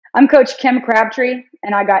I'm Coach Kim Crabtree,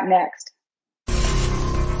 and I got next.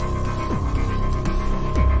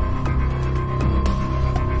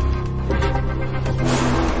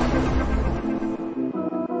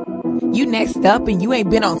 You next up and you ain't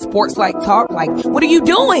been on Sports Like Talk. Like, what are you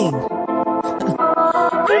doing?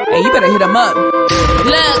 Hey, you better hit them up.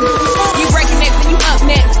 Look, you breaking next and you up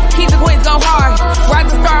next. Keep the wins go hard.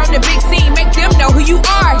 Rise and star on the big scene. Make them know who you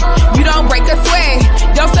are. You don't break a sweat.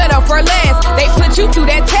 Don't settle for less. They put you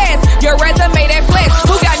through that test. Your resume that flex.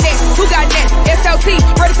 Who got next? Who got next? SLT,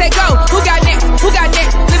 ready, set, go. Who got next? Who got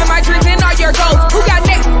next? Living my dreams and all your goals. Who got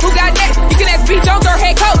next? Who got next? You can ask B. Jones or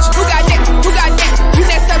head coach. Who got next? Who got next? You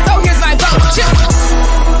next up, so here's my vote.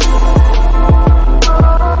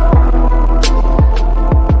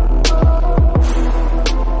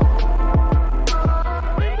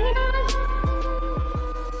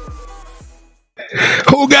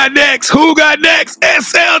 Who got next? Who got next?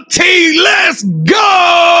 SLT, let's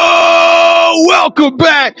go! Welcome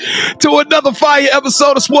back to another fire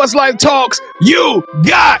episode of Sports Life Talks. You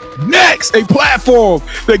got next, a platform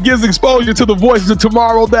that gives exposure to the voices of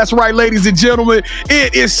tomorrow. That's right, ladies and gentlemen.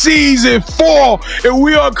 It is season 4, and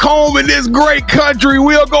we are combing this great country.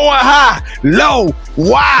 We are going high, low,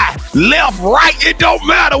 wide, left, right. It don't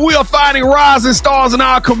matter. We are finding rising stars in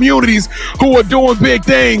our communities who are doing big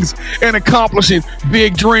things and accomplishing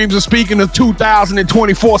big dreams. And speaking of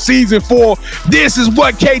 2024 season 4, this is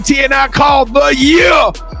what KT and I call the year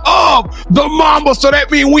of the Mamba. So that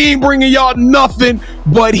means we ain't bringing y'all nothing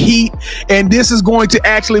but heat. And this is going to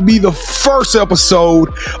actually be the first episode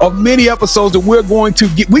of many episodes that we're going to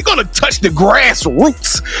get. We're going to touch the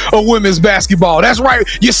grassroots of women's basketball. That's right.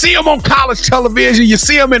 You see them on college television. You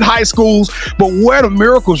see them in high schools. But where the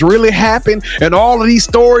miracles really happen and all of these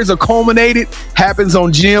stories are culminated happens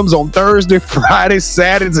on gyms on Thursday, Friday,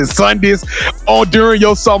 Saturdays, and Sundays during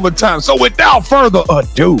your summertime. So without further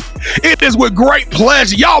ado, it is with great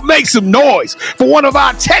pleasure. Y'all make some noise for one of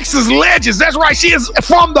our Texas legends. That's right. She is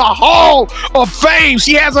from the Hall of Fame.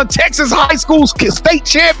 She has a Texas high school state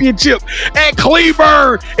championship at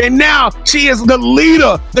Cleburne. And now she is the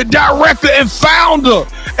leader, the director, and founder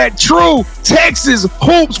at True Texas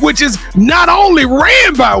Hoops, which is not only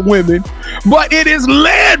ran by women, but it is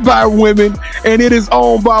led by women and it is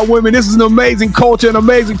owned by women. This is an amazing culture, an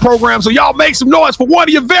amazing program. So y'all make some noise for one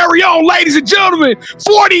of your very own, ladies and gentlemen,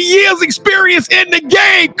 40 years experience in the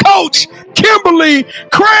game, Coach Kimberly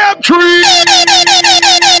Crabtree.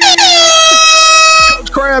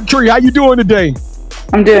 Coach Crabtree, how you doing today?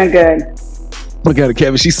 I'm doing good. Look at her,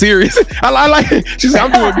 Kevin. She's serious. I like it. She said,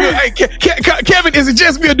 I'm doing good. Hey, Kevin, is it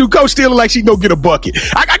just me or do Coach still look like she go get a bucket?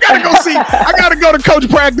 I gotta go see. I gotta go to Coach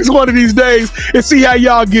practice one of these days and see how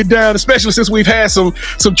y'all get down, especially since we've had some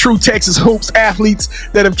True Texas Hoops athletes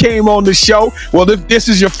that have came on the show. Well, if this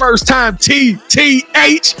is your first time,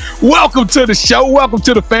 TTH, welcome to the show. Welcome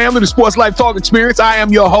to the family, the Sports Life Talk Experience. I am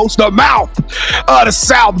your host, the mouth of the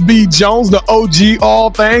South, B. Jones, the OG, all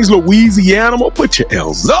things Louisiana. Put your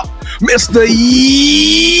L's up. Mr.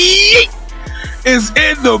 Yeet is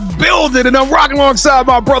in the building, and I'm rocking alongside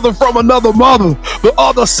my brother from another mother, the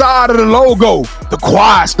other side of the logo, the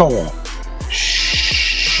Quiet Storm.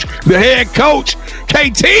 Shh. The head coach,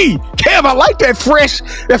 KT. Kev, I like that fresh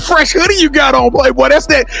hoodie you got on, boy. That's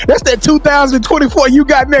that 2024 You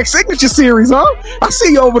Got Next signature series, huh? I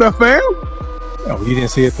see you over there, fam. Oh, you didn't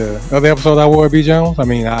see it the other episode I wore, B. Jones? I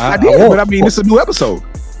mean, I did, but I mean, it's a new episode.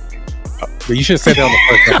 But you should have said that on the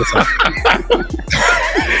first episode.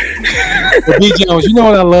 But B. Jones, you know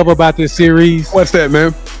what I love about this series? What's that,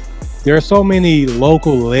 man? There are so many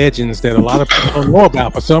local legends that a lot of people don't know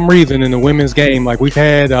about for some reason in the women's game. Like we've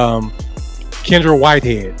had Kendra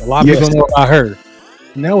Whitehead. A lot of people don't know about her.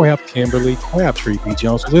 Now we have Kimberly Crabtree, B.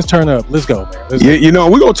 Jones. So let's turn up. Let's go, man. Let's go. You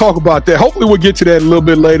know, we're going to talk about that. Hopefully we'll get to that a little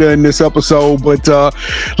bit later in this episode. But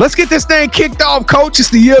let's get this thing kicked off, Coach. It's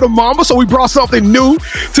the year of the Mamba. So we brought something new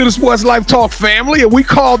to the Sports Life Talk family. And we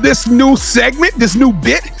call this new segment, this new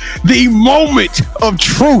bit, the Moment of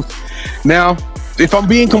Truth. Now, if I'm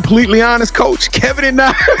being completely honest, Coach, Kevin and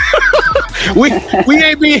I, we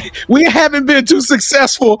haven't been too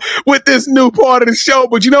successful with this new part of the show.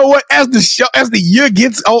 But you know what? As the year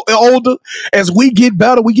gets older, as we get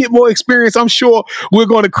better, we get more experience. I'm sure we're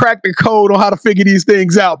going to crack the code on how to figure these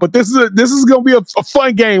things out. But this is going to be a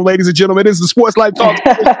fun game, ladies and gentlemen. This is the Sports Life Talk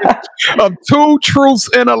of 2 truths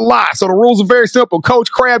and a lie. So the rules are very simple.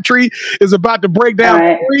 Coach Crabtree is about to break down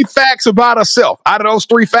 3 facts about herself. Out of those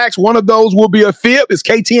 3 facts, one of those will be a fib. It's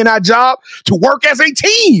KT and our job to work as a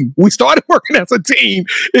team. We started working as a team.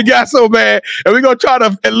 It got so bad. And we're going to try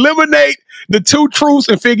to eliminate the 2 truths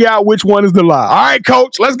and figure out which one is the lie. All right,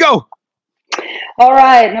 Coach, let's go. All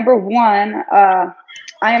right. Number 1,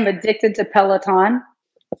 I am addicted to Peloton.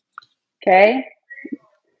 Okay.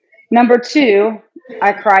 Number 2,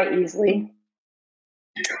 I cry easily.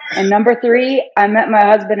 And number 3, I met my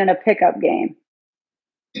husband in a pickup game.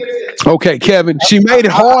 Okay, Kevin, she made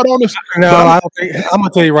it hard on us. No, I don't think, I'm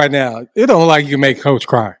gonna tell you right now, it don't look like you can make Coach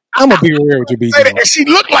cry. I'm gonna be real with you, BJ. And she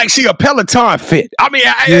looked like she a Peloton fit. I mean,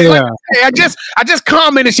 I just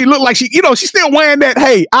commented. She looked like she, she's still wearing that.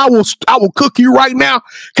 Hey, I will cook you right now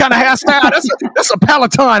kind of hairstyle. That's a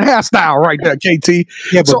Peloton hairstyle right there, KT.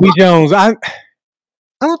 Yeah, but so, B Jones, I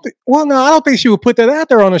don't think. Well, no, I don't think she would put that out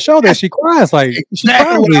there on the show that she cries like.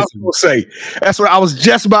 Exactly what I was going to say. That's what I was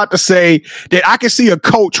just about to say. That I can see a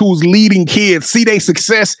coach who's leading kids see their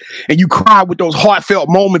success, and you cry with those heartfelt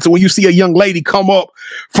moments. And when you see a young lady come up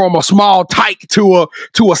from a small tyke to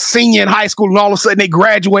a senior in high school, and all of a sudden they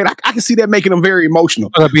graduate, I can see that making them very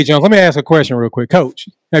emotional. B Jones, let me ask a question real quick, Coach.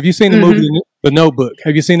 Have you seen the movie The Notebook?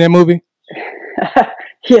 Have you seen that movie?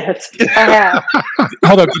 Yes, I have.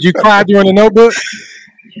 Hold up, did you cry during The Notebook?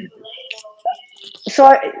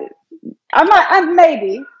 So I'm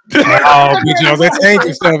maybe. Oh, B Jones, that's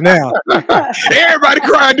changing stuff now. Everybody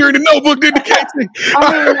cried during The Notebook, didn't they?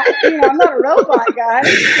 I mean, I'm not a robot guy.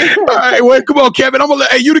 All right, well, come on, Kevin. I'm gonna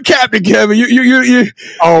let you the captain, Kevin. You.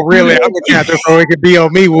 Oh, really? I'm the captain, so it could be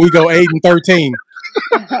on me when we go 8-13.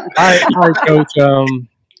 All right, Coach.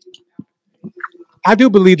 I do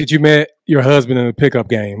believe that you met your husband in a pickup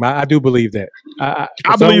game. I do believe that. I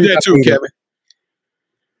believe that too, Kevin.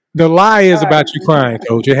 The lie is about you crying,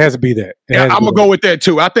 Coach. It has to be that. I'm going to go with that,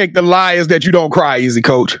 too. I think the lie is that you don't cry easy,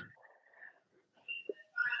 Coach.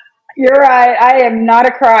 You're right. I am not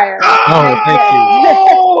a crier. Oh, thank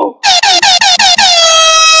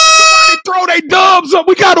you. Throw their dubs up.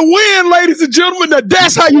 We got to win, ladies and gentlemen. Now,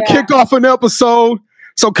 that's how you kick off an episode.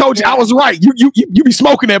 So, Coach, I was right. You be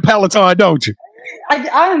smoking that Peloton, don't you?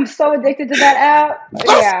 I am so addicted to that app.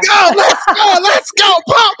 Let's go,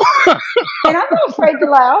 Pop. And I'm not afraid to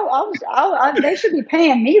lie. They should be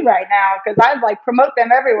paying me right now because I promote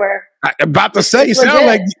them everywhere. About to say, sound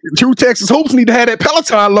like True Texas Hoops need to have that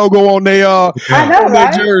Peloton logo on their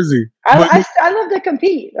right? jersey. I love to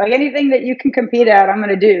compete. Like anything that you can compete at, I'm going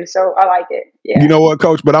to do. So I like it. Yeah. You know what,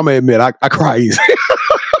 Coach? But I'm gonna admit, I cry easy.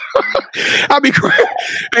 I be crying.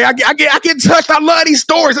 Hey, I get touched. I love these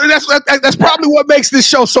stories. That's probably what makes this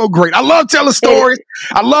show so great. I love telling stories.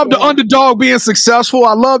 I love the underdog being successful.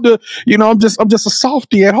 I love I'm just a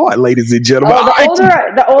softie at heart, ladies and gentlemen.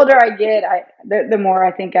 The older I get, the more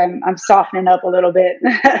I think I'm softening up a little bit.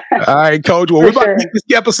 All right, Coach. Well, we're about to get this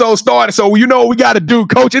episode started. So you know what we got to do,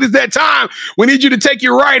 Coach. It is that time. We need you to take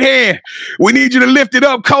your right hand. We need you to lift it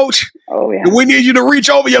up, Coach. Oh, yeah. And we need you to reach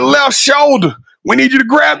over your left shoulder. We need you to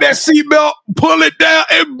grab that seatbelt, pull it down,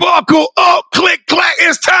 and buckle up. Click, clack.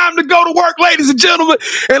 It's time to go to work, ladies and gentlemen,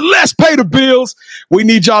 and let's pay the bills. We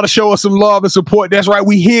need y'all to show us some love and support. That's right.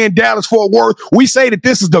 We here in Dallas-Fort Worth. We say that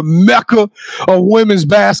this is the mecca of women's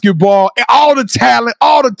basketball. And all the talent,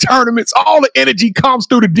 all the tournaments, all the energy comes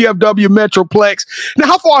through the DFW Metroplex. Now,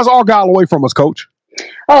 how far is Argyle away from us, Coach?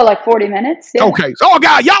 Oh, like 40 minutes. Yeah. Okay. Oh,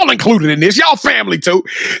 God, y'all included in this. Y'all family, too.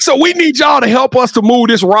 So we need y'all to help us to move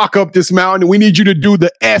this rock up this mountain. And we need you to do the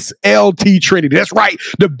SLT Trinity. That's right.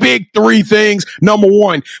 The big 3 things. Number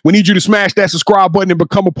 1, we need you to smash that subscribe button and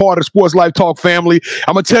become a part of the Sports Life Talk family.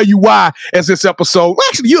 I'm going to tell you why as this episode,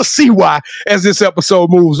 actually, you'll see why as this episode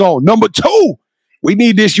moves on. Number 2, we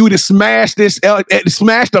need you to smash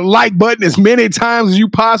the like button as many times as you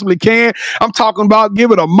possibly can. I'm talking about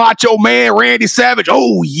giving a Macho Man, Randy Savage.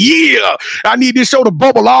 Oh, yeah. I need this show to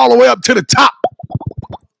bubble all the way up to the top.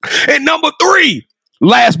 And number 3,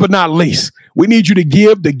 last but not least, we need you to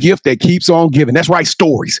give the gift that keeps on giving. That's right,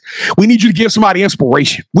 stories. We need you to give somebody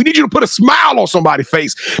inspiration. We need you to put a smile on somebody's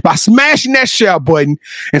face by smashing that share button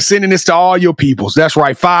and sending this to all your peoples. That's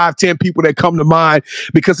right, 5, 10 people that come to mind,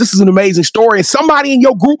 because this is an amazing story. And somebody in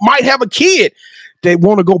your group might have a kid that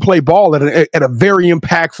want to go play ball at a very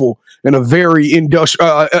impactful and a very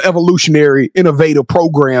evolutionary, innovative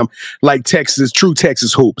program like True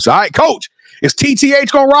Texas Hoops. All right, Coach, is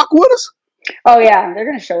TTH going to rock with us? Oh, yeah, they're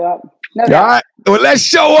going to show up. No doubt. All right. Well, let's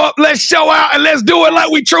show up, let's show out, and let's do it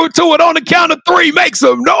like we true to it on the count of 3. Make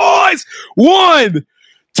some noise. 1,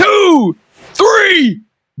 2, 3.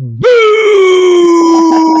 Boo!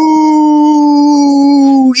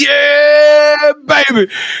 Yeah,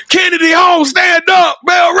 baby. Kennedy Holmes, stand up.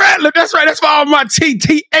 Bell Rattler. That's right. That's for all my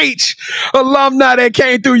TTH alumni that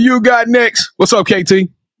came through. You got next. What's up, KT?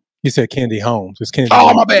 You said Kennedy Holmes. It's Kennedy. Oh,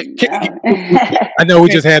 Holmes. my bad. I know we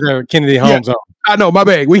just had Kennedy Holmes on. I know, my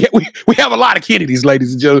bad. We have a lot of Kennedys,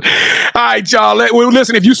 ladies and gentlemen. All right, y'all.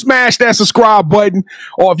 Listen, if you smash that subscribe button,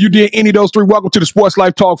 or if you did any of those three, welcome to the Sports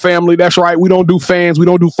Life Talk family. That's right. We don't do fans. We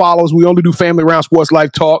don't do follows. We only do family around Sports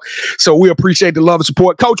Life Talk. So we appreciate the love and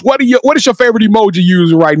support. Coach, what is your favorite emoji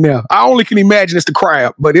using right now? I only can imagine it's the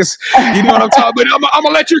crab, but it's, you know what I'm talking about. I'm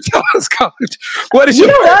going to let you tell us, Coach. What is your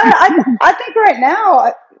favorite? I think right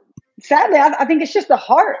now, sadly, I think it's just the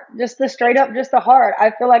heart, just the straight up, just the heart.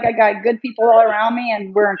 I feel like I got good people all around me,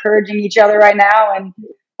 and we're encouraging each other right now. And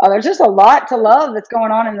there's just a lot to love that's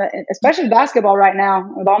going on especially basketball right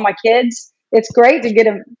now with all my kids. It's great to get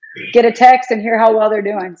a text and hear how well they're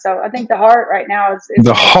doing. So I think the heart right now is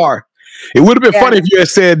the heart. It would have been funny if you had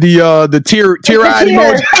said the tear-eyed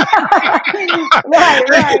emoji.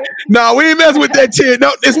 right. No, we ain't messing with that tear.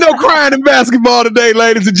 No, there's no crying in basketball today,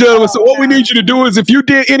 ladies and gentlemen. So what we need you to do is, if you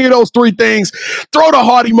did any of those three things, throw the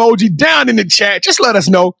heart emoji down in the chat. Just let us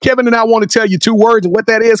know. Kevin and I want to tell you 2 words, and what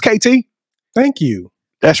that is, KT. Thank you.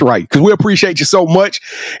 That's right, because we appreciate you so much,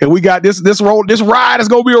 and we got this ride is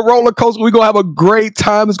going to be a roller coaster. We're going to have a great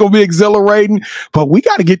time. It's going to be exhilarating, but we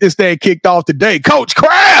got to get this thing kicked off today. Coach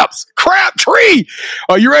Crabtree,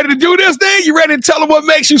 are you ready to do this thing? You ready to tell them what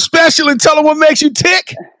makes you special and tell them what makes you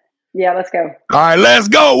tick? Yeah, let's go. All right, let's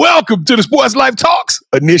go. Welcome to the Sports Life Talks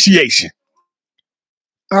Initiation.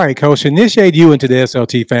 All right, Coach, initiate you into the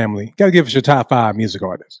SLT family. Got to give us your top 5 music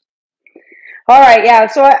artists. All right, yeah.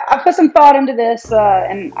 So I put some thought into this,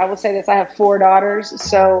 and I will say this: I have 4 daughters,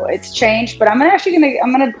 so it's changed. But I'm gonna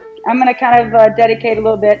kind of dedicate a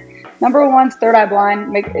little bit. Number 1's Third Eye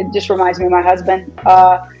Blind. It just reminds me of my husband.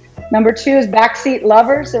 Number 2 is Backseat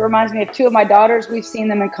Lovers. It reminds me of 2 of my daughters. We've seen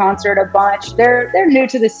them in concert a bunch. They're new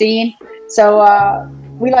to the scene, so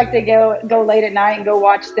we like to go late at night and go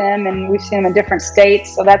watch them. And we've seen them in different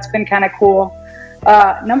states, so that's been kind of cool.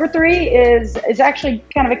 Number 3 is actually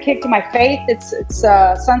kind of a kick to my faith. It's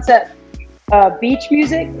Sunset beach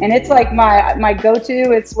music, and it's like my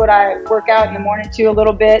go-to. It's what I work out in the morning to a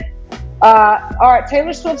little bit. All right,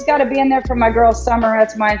 Taylor Swift's got to be in there for my girl Summer.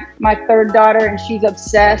 That's my 3rd daughter, and she's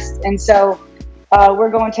obsessed. And so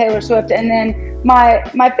we're going Taylor Swift. And then my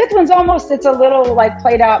 5th one's it's a little like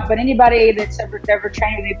played out, but anybody that's ever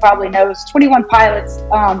trained with me probably knows 21 Pilots.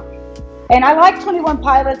 And I like 21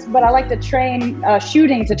 Pilots, but I like to train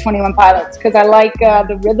shooting to 21 Pilots because I like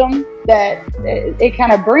the rhythm that it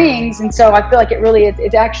kind of brings. And so I feel like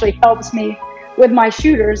it actually helps me with my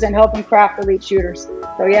shooters and helping craft elite shooters.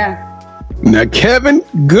 So, yeah. Now, Kevin,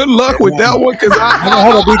 good luck with that one, because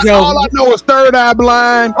all I know is Third Eye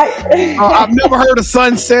Blind. I've never heard of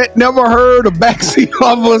Sunset, never heard of Backseat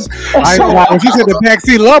Lovers. When you said the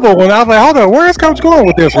Backseat Lover one, I was like, hold on, where is Coach going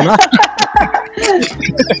with this one? All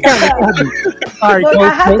right, look, I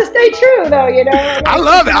have to stay true, though. You know, I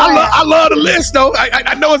love it. I love the list, though.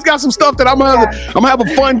 I know it's got some stuff that I'm gonna have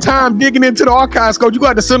a fun time digging into the archives, Coach. You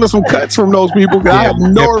got to send us some cuts from those people. I have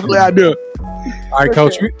no earthly idea. All right,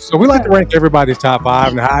 Coach. So we like to rank everybody's top 5,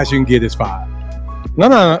 and the highest you can get is 5. No,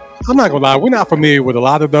 I'm not gonna lie. We're not familiar with a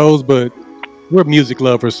lot of those, but we're music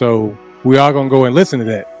lovers, so we are gonna go and listen to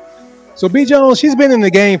that. So B. Jones, she's been in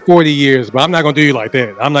the game 40 years, but I'm not gonna do you like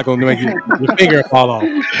that. I'm not gonna make your finger fall off.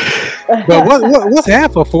 But what's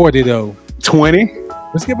half of 40 though? 20.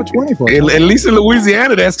 Let's give it 20 for it. At least in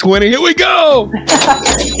Louisiana, that's 20. Here we go.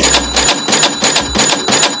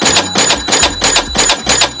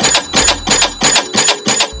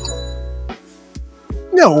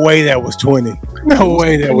 No way that was 20. No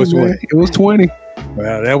way that was 20. It was 20.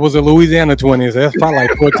 Well, that was a Louisiana 20, so that's probably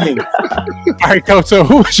like 14. All right, Coach, so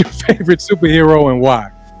who was your favorite superhero and why?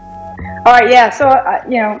 All right, yeah, so,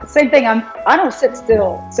 same thing. I don't sit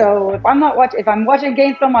still. So if I'm watching a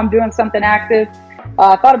game film, I'm doing something active.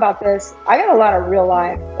 I thought about this. I got a lot of real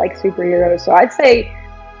life, like, superheroes. So I'd say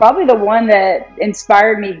probably the one that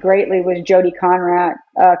inspired me greatly was Jody Conrad,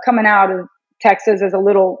 coming out of Texas as a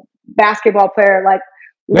little basketball player, like,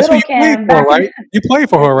 that's what you played for, right? You played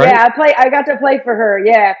for her, right? Yeah, I got to play for her.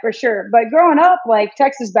 Yeah, for sure. But growing up, like,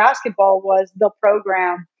 Texas basketball was the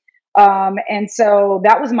program. And so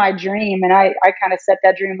that was my dream. And I kind of set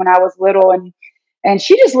that dream when I was little, and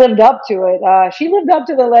she just lived up to it. She lived up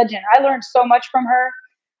to the legend. I learned so much from her.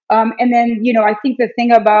 And then, I think the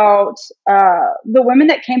thing about the women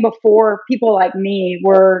that came before people like me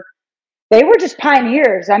they were just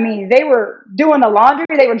pioneers. I mean, they were doing the laundry.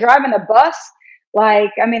 They were driving the bus.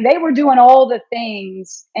 They were doing all the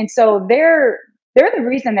things. And so they're the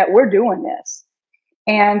reason that we're doing this.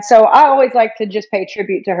 And so I always like to just pay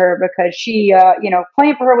tribute to her because she,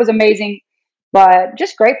 playing for her was amazing, but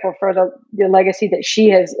just grateful for the legacy that she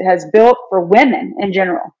has built for women in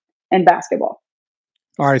general in basketball.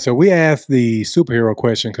 All right, so we asked the superhero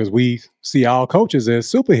question because we see all coaches as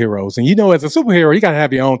superheroes. And as a superhero, you got to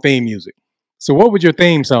have your own theme music. So what would your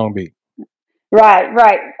theme song be? Right.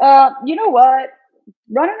 You know what?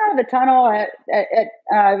 Running Out of the Tunnel at it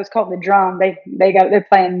was called The Drum. They're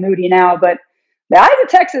playing Moody now, but the Eyes of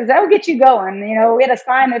Texas, that'll get you going. We had a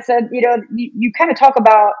sign that said, you kind of talk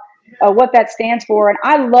about what that stands for. And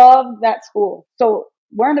I love that school. So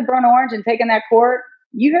wearing the burnt orange and taking that court,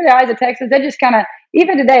 you hear the Eyes of Texas, that just kind of,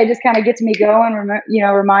 even today, it just kind of gets me going,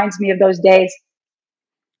 reminds me of those days.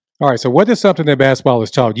 All right. So what is something that basketball has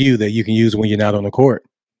taught you that you can use when you're not on the court?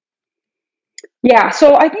 Yeah.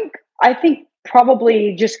 So I think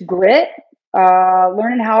probably just grit,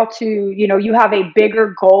 learning how to, you have a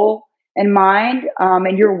bigger goal in mind,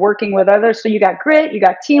 and you're working with others. So you got grit, you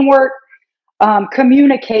got teamwork,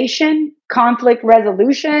 communication, conflict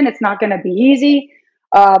resolution. It's not going to be easy.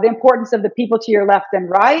 The importance of the people to your left and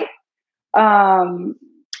right. I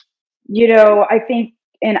think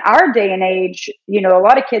in our day and age, a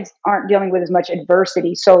lot of kids aren't dealing with as much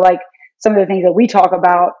adversity. So like some of the things that we talk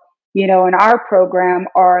about, in our program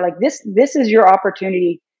are like this is your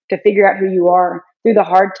opportunity to figure out who you are through the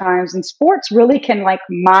hard times, and sports really can like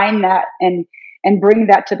mine that and bring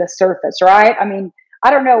that to the surface. Right. I mean,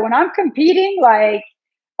 I don't know, when I'm competing, like,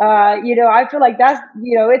 I feel like that's,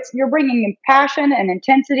 you're bringing in passion and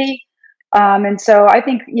intensity. And so I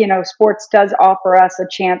think, sports does offer us a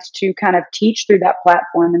chance to kind of teach through that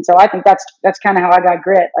platform. And so I think that's kind of how I got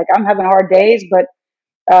grit. Like, I'm having hard days, but,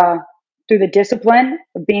 through the discipline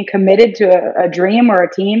of being committed to a dream or a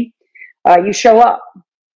team, you show up.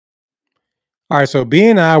 All right. So B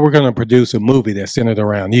and I, we're going to produce a movie that's centered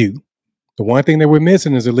around you. The one thing that we're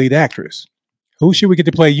missing is a lead actress. Who should we get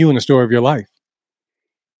to play you in the story of your life?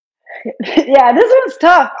 Yeah, this one's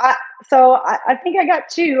tough. I think I got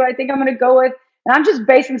two. I think I'm going to go with, and I'm just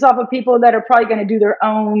basing this off of people that are probably going to do their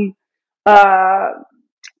own,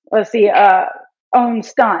 own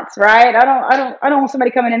stunts, right? I don't want somebody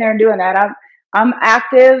coming in there and doing that. I'm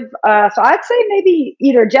active, so I'd say maybe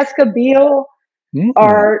either Jessica Biel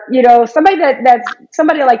or somebody that's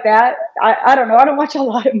somebody like that. I don't know. I don't watch a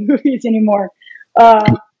lot of movies anymore.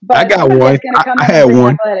 But I got one. I had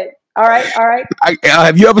one. All right.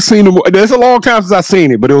 Have you ever seen the? It's a long time since I've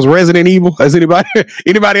seen it, but it was Resident Evil. Has anybody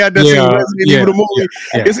out there seen Resident Evil the movie?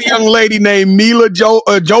 Yeah. It's a young lady named Mila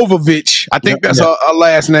Jovovich. I think that's her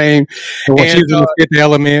last name. So when she was in the Fifth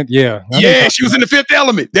Element, she was in the Fifth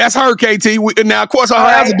Element. That's her, KT. Now, of course, her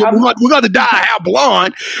eyes we're going to dye out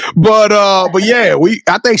blonde, but yeah,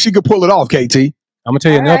 I think she could pull it off, KT. I'm gonna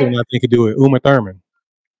tell you another one I think could do it. Uma Thurman.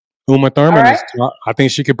 I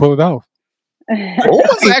think she could pull it off.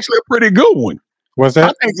 Uma's actually a pretty good one. What's that?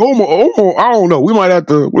 I think Uma, I don't know. We might have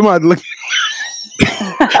to look.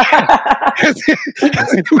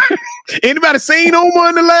 Anybody seen Uma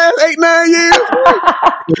in the last 8-9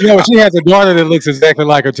 years? She has a daughter that looks exactly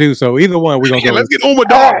like her too. So either one, we're gonna go. Let's get Uma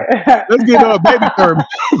daughter. Let's get baby Thurman.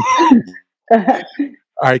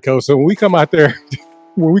 All right, Coach. So when we come out to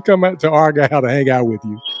Argyle to hang out with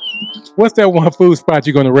you, what's that one food spot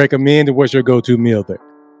you're going to recommend, and what's your go-to meal there?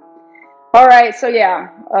 All right, so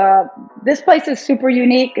this place is super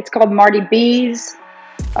unique. It's called Marty B's.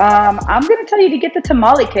 I'm going to tell you to get the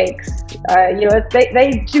tamale cakes.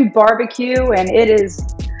 They do barbecue, and it is,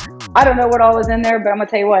 I don't know what all is in there, but I'm going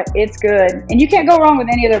to tell you what, it's good. And you can't go wrong with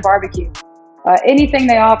any of their barbecue. Anything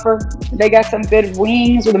they offer, they got some good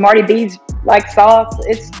wings with the Marty B's like sauce.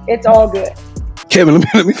 It's all good. Kevin,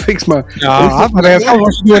 let me fix my. I'm going to ask her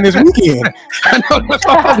what you doing this weekend. I know that's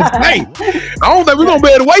what I was saying. I don't think we're going to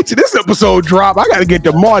be able to wait till this episode drop. I got to get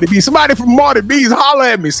to Marty B. Somebody from Marty B's holler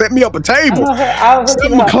at me. Set me up a table.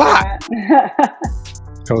 7 o'clock.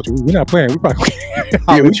 Coach, we're not playing. We're probably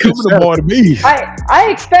we coming to Marty B's. I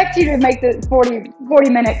expect you to make the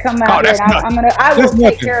 40-minute come out here. I will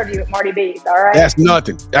take care of you at Marty B's. All right. That's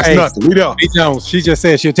nothing. Nothing. We don't. B. Jones, she just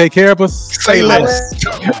said she'll take care of us. Say less.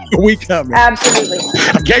 We coming. Absolutely.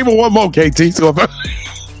 I gave her one more, KT. So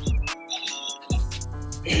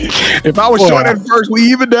if I was short at first, we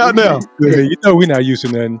even down now. We're not used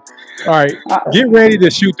to nothing. All right. Get ready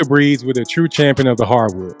to shoot the breeze with a true champion of the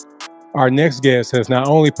hardwood. Our next guest has not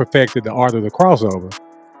only perfected the art of the crossover,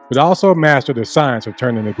 but also mastered the science of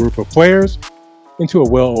turning a group of players into a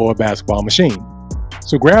well-oiled basketball machine.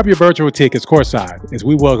 So grab your virtual tickets courtside as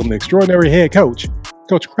we welcome the extraordinary head coach,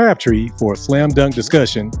 Coach Crabtree, for a slam dunk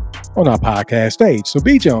discussion on our podcast stage. So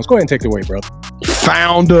B. Jones, go ahead and take it away, brother.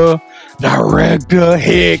 Founder, director,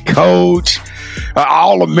 head coach,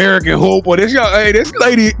 All-American hooper. This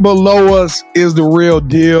lady below us is the real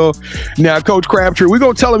deal. Now, Coach Crabtree, we're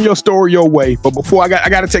gonna tell him your story your way, but before I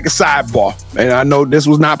got to take a sidebar, and I know this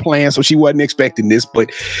was not planned, so she wasn't expecting this.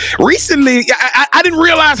 But recently, I didn't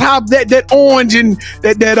realize how that orange and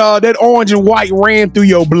that orange and white ran through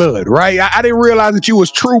your blood, right? I didn't realize that you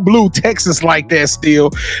was true blue Texas like that.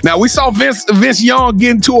 Still, now we saw Vince Young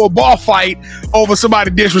get into a ball fight over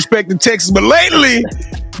somebody disrespecting Texas, but lately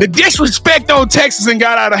the disrespect on Texas and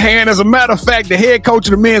got out of hand. As a matter of fact, the head coach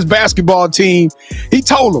of the men's basketball team, he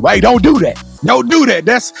told him, "Hey, don't do that. Don't do that.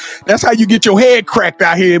 That's how you get your head cracked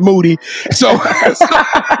out here, Moody." So, Coach,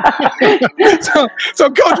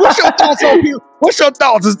 what's your thoughts on you? What's your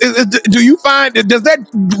thoughts? Do you find does that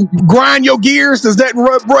grind your gears? Does that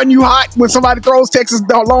run you hot when somebody throws Texas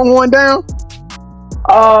Longhorn down?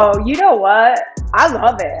 Oh, you know what? I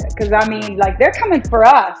love it because I mean, like they're coming for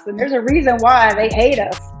us, and there's a reason why they hate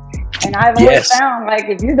us. And I've always found like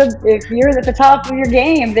if you're at the top of your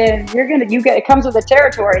game, then it comes with the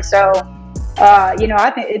territory. So,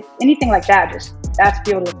 I think anything like that that's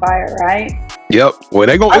fuel to the fire, right? Yep. Well,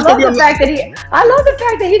 I love the fact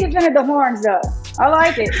that he defended the horns, though. I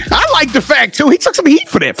like it. I like the fact too. He took some heat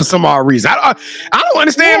for that for some odd reason. I don't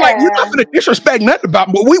understand. Yeah. Like you're not gonna disrespect nothing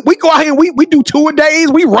about. But we go out here and we do 2 a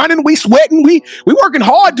days. We running. We sweating. We working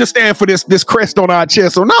hard to stand for this crest on our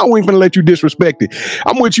chest. So now we ain't gonna let you disrespect it.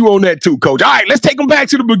 I'm with you on that too, Coach. All right, let's take them back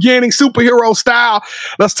to the beginning, superhero style.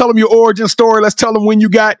 Let's tell them your origin story. Let's tell them when you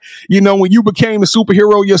got, when you became a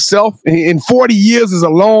superhero yourself. And 40 years is a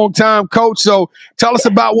long time, Coach. So tell us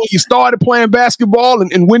about when you started playing basketball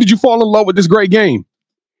and when did you fall in love with this great game?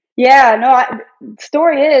 Yeah, no,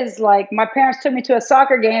 story is like my parents took me to a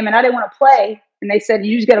soccer game and I didn't want to play. And they said,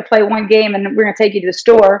 you just got to play one game and we're going to take you to the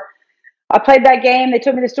store. I played that game. They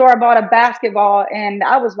took me to the store. I bought a basketball and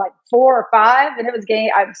I was like 4 or 5 and it was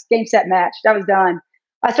game set match. That was done.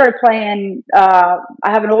 I started playing. I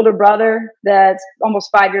have an older brother that's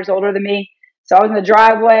almost 5 years older than me. So I was in the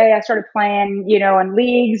driveway. I started playing, in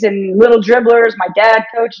leagues and little dribblers. My dad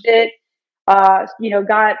coached it. Back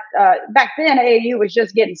then AAU was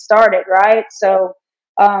just getting started, right? So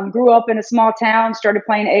grew up in a small town, started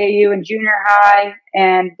playing AAU in junior high,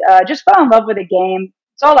 and just fell in love with the game.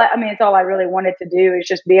 It's all I really wanted to do is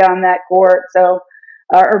just be on that court. So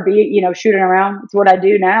or be, shooting around. It's what I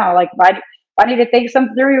do now. Like if I need to think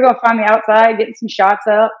something through, you're gonna find me outside getting some shots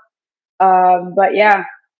up. But yeah.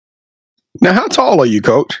 Now, how tall are you,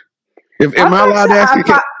 Coach? Am I allowed to ask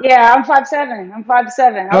you? I'm 5'7". I'm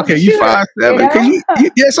 5'7". Okay, you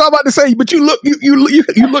 5'7". So I'm about to say, but you look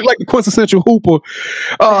like the quintessential hooper.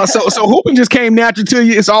 So hooping just came natural to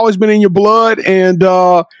you. It's always been in your blood, and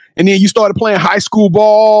then you started playing high school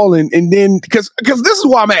ball, and then because this is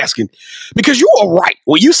why I'm asking, because you were right.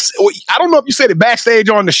 I don't know if you said it backstage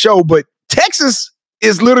on the show, but Texas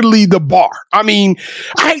is literally the bar. I mean,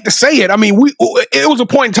 I hate to say it. I mean, it was a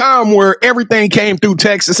point in time where everything came through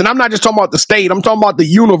Texas, and I'm not just talking about the state. I'm talking about the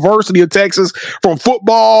University of Texas. From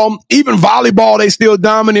football, even volleyball, they still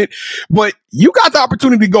dominant. But you got the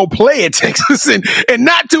opportunity to go play at Texas, and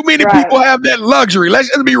not too many people have that luxury. Let's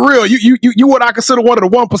just be real. You what I consider one of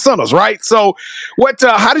the 1%ers, right? So,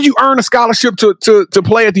 how did you earn a scholarship to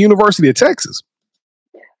play at the University of Texas?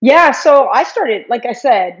 Yeah, so I started, like I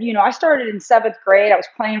said, I started in 7th grade. I was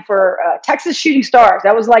playing for Texas Shooting Stars.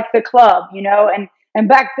 That was like the club, and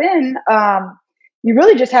back then, you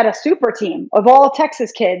really just had a super team of all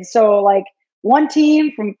Texas kids. So like one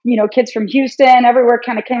team from, kids from Houston, everywhere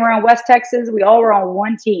kind of came around West Texas. We all were on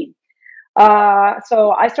one team. So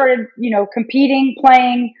I started, competing,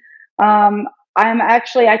 playing.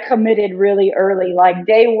 I committed really early, like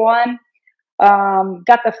day one.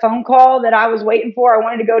 Got the phone call that I was waiting for. I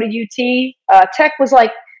wanted to go to UT. Tech,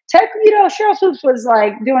 Cheryl Swoops was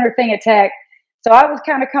like doing her thing at Tech. So I was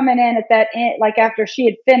kind of coming in at that end, like after she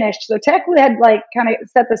had finished. So Tech had like kind of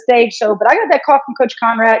set the stage. But I got that call from Coach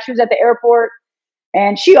Conrad. She was at the airport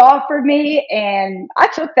and she offered me, and I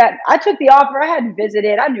took the offer. I hadn't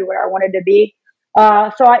visited. I knew where I wanted to be.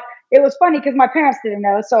 It was funny because my parents didn't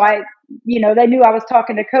know. So they knew I was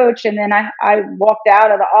talking to Coach, and then I walked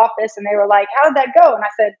out of the office and they were like, "How did that go?" And I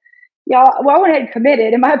said, "Yeah, well, I went ahead and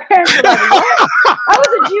committed." And my parents were like, "What?" I was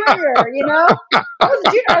a junior,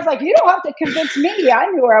 I was like, "You don't have to convince me. I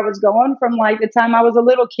knew where I was going from like the time I was a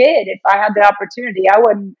little kid. If I had the opportunity, I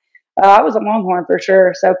wouldn't. I was a Longhorn for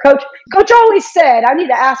sure." So Coach always said, I need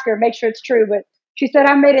to ask her, make sure it's true, but she said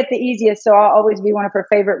I made it the easiest, so I'll always be one of her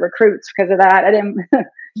favorite recruits because of that. I didn't.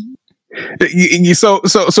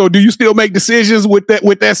 So do you still make decisions with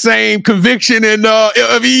that same conviction and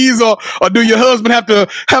of ease, or do your husband have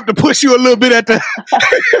to push you a little bit at the?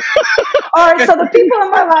 All right, so the people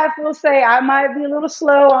in my life will say I might be a little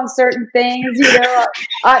slow on certain things,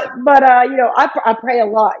 I pray a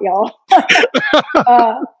lot, y'all.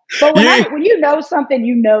 But when you know something,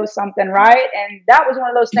 right? And that was one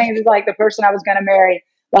of those things. Is like the person I was going to marry.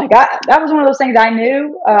 Like that was one of those things I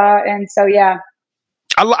knew, and so yeah.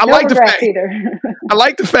 I like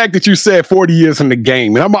the fact that you said 40 years in the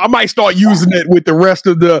game, and I might start using it with the rest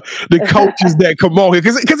of the coaches that come on here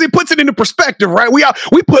because it puts it into perspective, right? We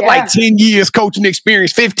put like 10 years coaching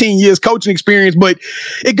experience, 15 years coaching experience, but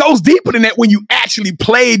it goes deeper than that when you actually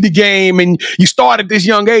played the game and you start at this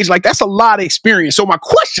young age. Like that's a lot of experience. So my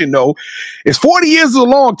question though is 40 years is a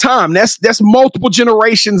long time. That's multiple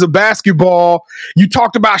generations of basketball. You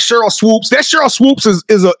talked about Cheryl Swoops. That Cheryl Swoops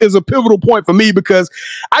is a pivotal point for me because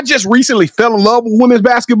I just recently fell in love with women's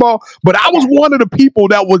basketball, but I was one of the people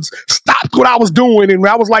that was stopped what I was doing, and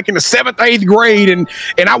I was like in the 7th, 8th grade, and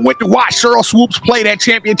I went to watch Cheryl Swoops play that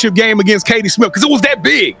championship game against Katie Smith because it was that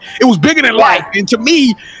big. It was bigger than life, and to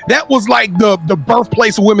me, that was like the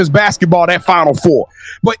birthplace of women's basketball. That Final Four.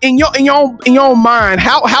 But in your own mind,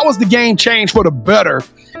 how has the game changed for the better,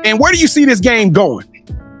 and where do you see this game going?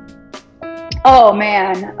 Oh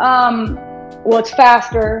man. Well, it's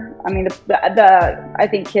faster. I mean, I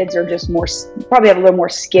think kids are just probably have a little more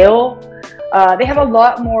skill. They have a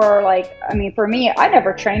lot more, for me, I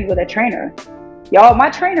never trained with a trainer. Y'all,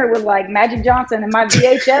 my trainer was like Magic Johnson and my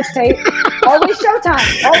VHS tape. Always Showtime.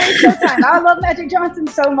 I love Magic Johnson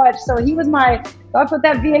so much. So he was I put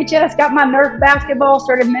that VHS, got my Nerf basketball,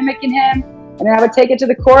 started mimicking him. And then I would take it to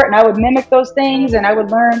the court and I would mimic those things and I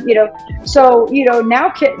would learn, So,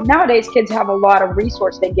 nowadays kids have a lot of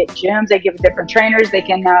resources. They get gyms, they give different trainers. They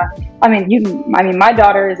can, my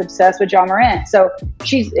daughter is obsessed with Ja Morant. So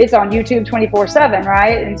it's on YouTube 24/7,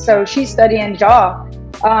 right? And so she's studying Ja.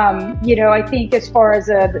 I think as far as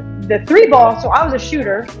the three ball, so I was a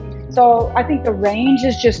shooter. So I think the range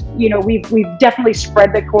is just, we've definitely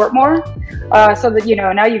spread the court more. So that,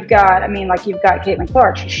 now you've got Caitlin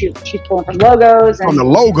Clark. She's pulling from logos. From the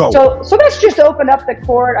logo. So that's just opened up the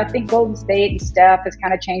court. I think Golden State and Steph has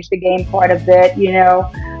kind of changed the game quite a bit,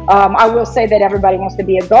 I will say that everybody wants to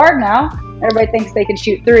be a guard now. Everybody thinks they can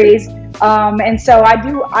shoot threes. And so I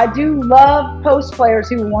do love post players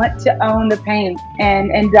who want to own the paint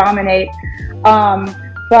and dominate.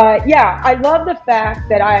 But yeah, I love the fact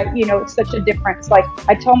that it's such a difference. Like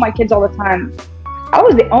I tell my kids all the time, I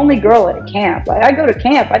was the only girl at a camp. Like I go to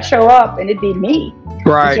camp, I'd show up and it'd be me.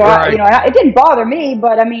 Right, so right. It didn't bother me,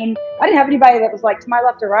 but I didn't have anybody that was like to my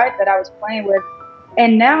left or right that I was playing with.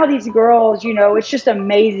 And now these girls, it's just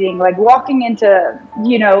amazing. Like walking into,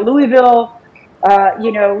 Louisville,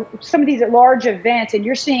 some of these large events and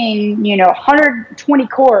you're seeing, 120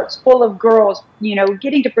 courts full of girls,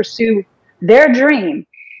 getting to pursue their dream.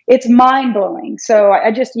 It's mind blowing. So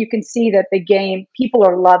you can see that the game, people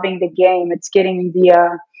are loving the game. It's getting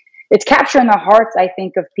it's capturing the hearts, I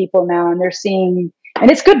think, of people now. And they're seeing,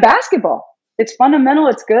 and it's good basketball. It's fundamental.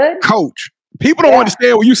 It's good. Coach. People don't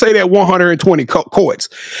understand when you say that 120 courts.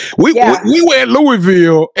 We were at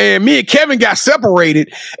Louisville and me and Kevin got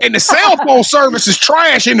separated and the cell phone service is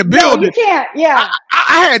trash in the building. No, you can't. Yeah.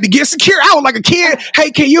 I had to get secure. I was like a kid.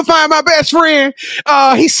 Hey, can you find my best friend?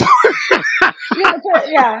 He's so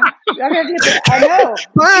yeah. I know.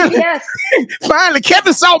 Yes. Finally,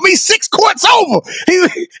 Kevin saw me 6 courts over. He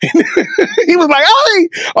was like, "Hey,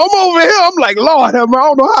 I'm over here." I'm like, "Lord, I don't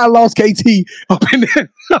know how I lost KT up in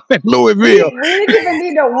Louisville." We didn't even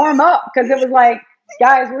need to warm up because it was like,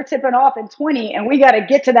 guys, we're tipping off in 20 and we got to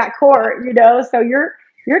get to that court, so you're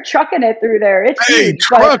trucking it through there. It's huge,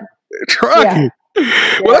 trucking. Yeah.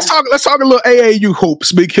 Well, let's talk a little AAU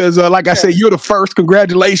hoops because, like I said, you're the first.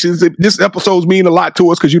 Congratulations! This episode's mean a lot to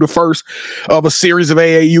us because you're the first of a series of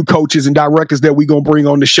AAU coaches and directors that we're gonna bring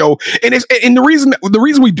on the show. And the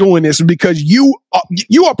reason we're doing this is because you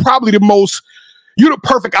are probably you're the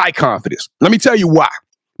perfect icon for this. Let me tell you why.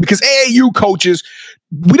 Because AAU coaches,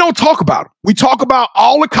 we don't talk about them. We talk about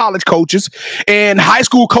all the college coaches, and high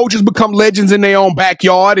school coaches become legends in their own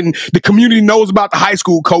backyard, and the community knows about the high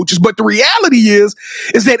school coaches. But the reality is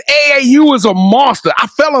that AAU is a monster. I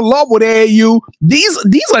fell in love with AAU.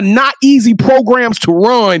 These are not easy programs to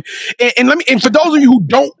run. And for those of you who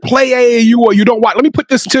don't play AAU or you don't watch, let me put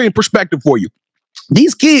this in perspective for you.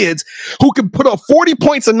 These kids who can put up 40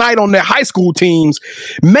 points a night on their high school teams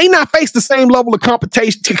may not face the same level of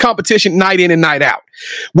competition night in and night out.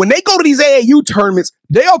 When they go to these AAU tournaments,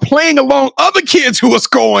 they are playing along other kids who are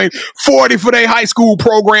scoring 40 for their high school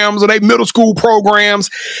programs or their middle school programs,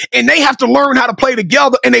 and they have to learn how to play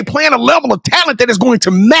together, and they play at a level of talent that is going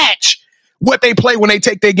to match what they play when they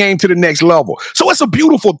take their game to the next level. So it's a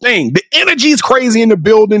beautiful thing. The energy is crazy in the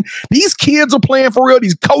building. These kids are playing for real.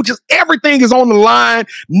 These coaches, everything is on the line.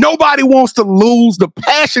 Nobody wants to lose. The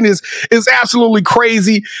passion is absolutely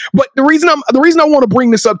crazy. But the reason I want to bring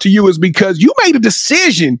this up to you is because you made a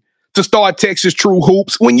decision to start Texas True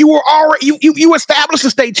Hoops when you were already you established a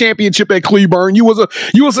state championship at Cleburne. You was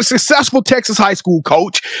a successful Texas high school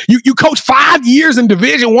coach. You coached 5 years in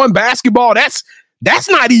Division I basketball. That's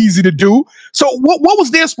not easy to do. So what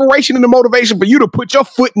was the inspiration and the motivation for you to put your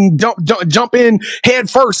foot and jump in head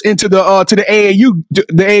first into the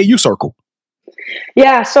AAU circle?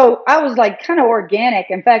 Yeah, so I was like kind of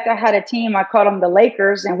organic. In fact, I had a team, I called them the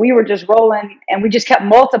Lakers, and we were just rolling and we just kept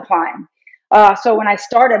multiplying. So when I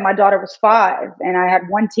started, my daughter was 5 and I had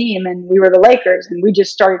one team and we were the Lakers, and we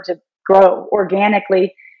just started to grow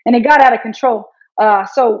organically and it got out of control.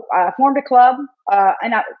 So I formed a club,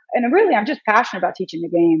 and really, I'm just passionate about teaching the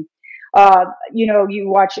game. You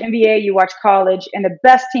watch NBA, you watch college, and the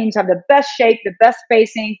best teams have the best shape, the best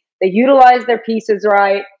spacing. They utilize their pieces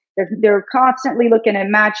right. They're constantly looking at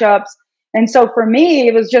matchups. And so for me,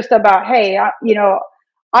 it was just about, hey,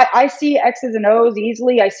 I see X's and O's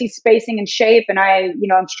easily. I see spacing and shape, and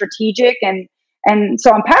I'm strategic, and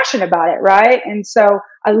so I'm passionate about it, right? And so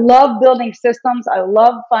I love building systems. I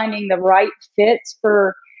love finding the right fits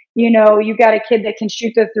for, you got a kid that can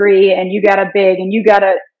shoot the 3, and you got a big, and you got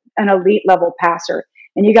an elite level passer,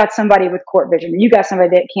 and you got somebody with court vision, and you got somebody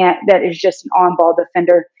that is just an on-ball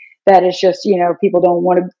defender, that is just, people don't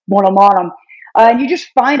want them on them. And you just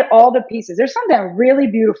find all the pieces. There's something really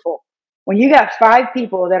beautiful when you got 5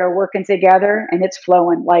 people that are working together and it's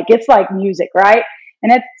flowing, it's like music, right?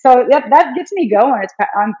 And so that gets me going.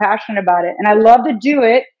 I'm passionate about it, and I love to do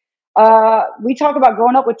it. We talk about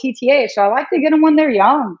growing up with TTA, so I like to get them when they're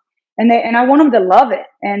young, and I want them to love it.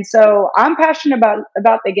 And so I'm passionate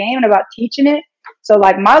about the game and about teaching it. So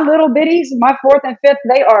like my little bitties, my 4th and 5th,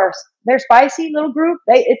 they're spicy little group.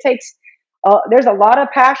 There's a lot of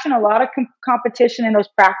passion, a lot of competition in those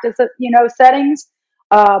practice, settings.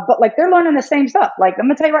 But they're learning the same stuff. I'm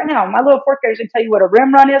gonna tell you right now, my little 4th graders can tell you what a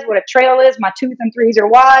rim run is, what a trail is. My 2s and 3s are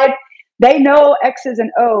wide. They know X's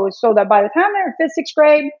and O's, so that by the time they're in 5th, 6th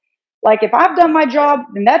grade, if I've done my job,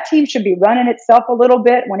 then that team should be running itself a little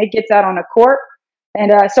bit when it gets out on the court.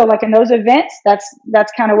 And so in those events,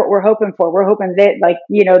 that's kind of what we're hoping for. We're hoping that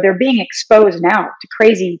they're being exposed now to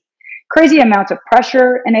crazy amounts of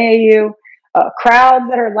pressure in AAU, crowds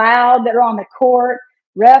that are loud, that are on the court.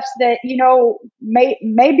 Refs that,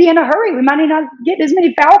 may be in a hurry. We might not get as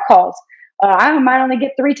many foul calls. I might only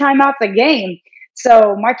get 3 timeouts a game.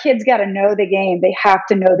 So my kids got to know the game. They have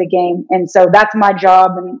to know the game. And so that's my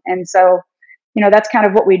job. And so, that's kind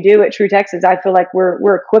of what we do at True Texas. I feel like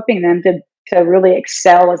we're equipping them to really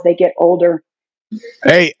excel as they get older.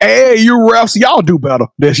 Hey, you refs, y'all do better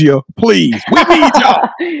this year, please. We need y'all.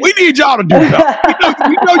 We need y'all to do better.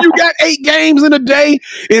 We know you got 8 games in a day,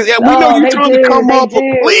 and we know you're trying to come up. But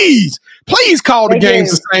please call the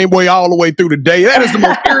games the same way all the way through the day. That is the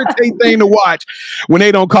most irritating thing to watch when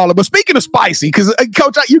they don't call it. But speaking of spicy, because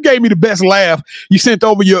Coach, you gave me the best laugh. You sent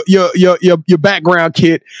over your background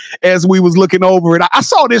kit as we was looking over it. I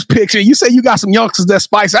saw this picture. You say you got some youngsters that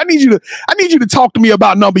spicy. I need you to talk to me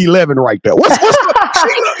about number 11 right there.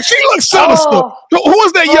 She looks sinister. Who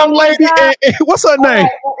is that young lady? And what's her name?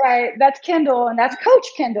 Right. That's Kendall, and that's Coach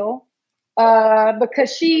Kendall.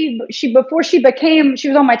 Because she before she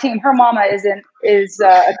was on my team. Her mama is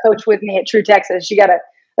a coach with me at True Texas. She got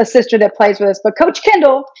a sister that plays with us. But Coach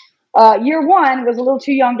Kendall, year 1 was a little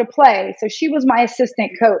too young to play, so she was my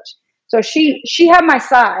assistant coach. So she had my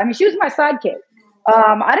side. I mean, she was my sidekick.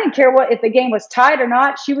 I didn't care if the game was tied or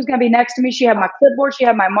not. She was going to be next to me. She had my clipboard. She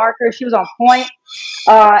had my marker. She was on point.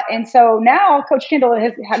 And so now Coach Kendall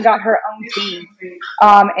has got her own team.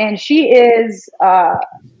 And she is,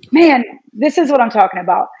 man, this is what I'm talking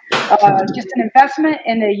about. Just an investment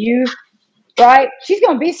in the youth, right? She's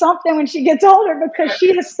going to be something when she gets older because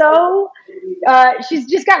she is so, she's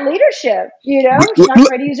just got leadership, She's not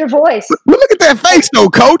afraid to use her voice. Look at that face, though,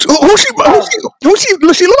 Coach. She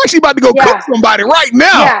look like she's about to go cook somebody right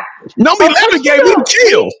now. Yeah. Number 11 gave me the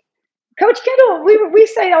chills. Coach Kendall, we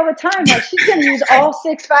say all the time, she's going to use all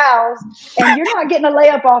 6 fouls, and you're not getting a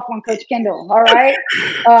layup off on Coach Kendall, all right?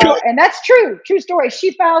 And that's true story.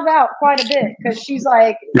 She fouls out quite a bit because she's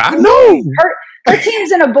like, I know Her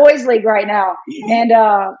team's in a boys' league right now, and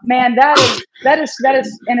man, that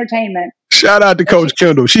is entertainment. Shout out to Coach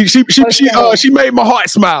Kendall. She made my heart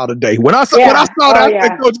smile today. When I saw that, I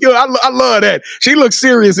said, Coach Kendall, I love that. She looks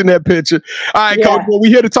serious in that picture. All right, Coach. Well, we're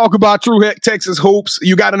here to talk about True Texas Hoops.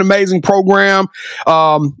 You got an amazing program.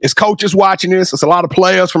 It's coaches watching this. It's a lot of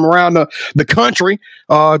players from around the country.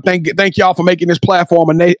 Thank y'all for making this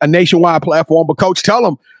platform a nationwide platform. But Coach, tell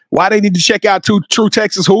them why they need to check out True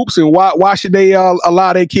Texas Hoops, and why should they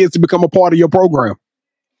allow their kids to become a part of your program?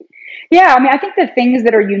 Yeah, I mean, I think the things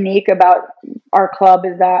that are unique about our club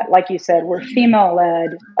is that, like you said, we're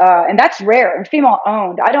female-led, and that's rare, and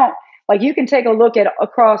female-owned. You can take a look at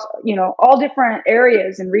across, all different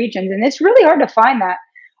areas and regions, and it's really hard to find that.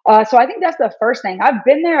 So I think that's the first thing. I've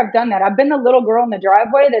been there, I've done that. I've been the little girl in the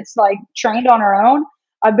driveway that's like trained on her own.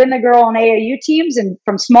 I've been the girl on AAU teams and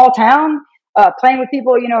from small town, playing with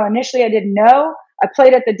people, initially I didn't know. I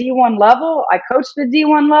played at the D1 level. I coached the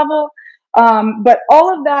D1 level. But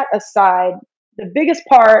all of that aside, the biggest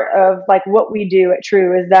part of like what we do at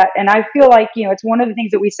True is that, and I feel like, it's one of the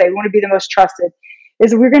things that we say, we want to be the most trusted,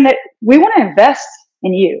 is we want to invest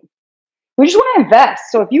in you. We just want to invest.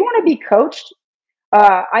 So if you want to be coached,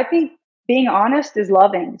 I think being honest is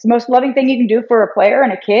loving. It's the most loving thing you can do for a player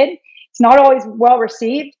and a kid. It's not always well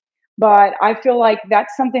received, but I feel like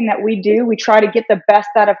that's something that we do. We try to get the best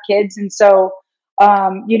out of kids. And so,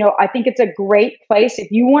 I think it's a great place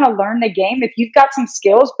if you want to learn the game. If you've got some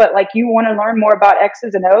skills, but like you want to learn more about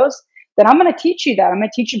X's and O's, then I'm going to teach you that. I'm going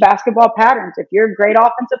to teach you basketball patterns. If you're a great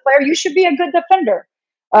offensive player, you should be a good defender.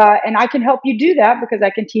 And I can help you do that because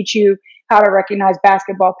I can teach you how to recognize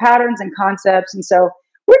basketball patterns and concepts. And so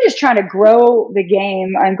we're just trying to grow the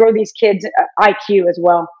game and grow these kids' IQ as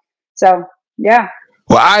well. So, yeah.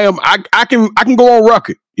 Well, I can go on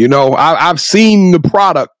record. I've seen the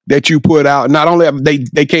product that you put out. Not only have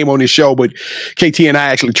they came on this show, but KT and I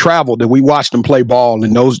actually traveled and we watched them play ball,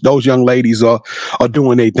 and those young ladies are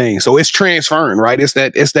doing their thing. So it's transferring, right? It's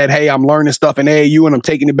that, hey, I'm learning stuff in AAU and I'm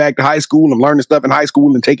taking it back to high school. I'm learning stuff in high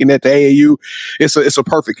school and taking that to AAU. It's a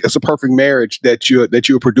perfect marriage that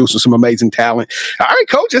you're producing some amazing talent. All right,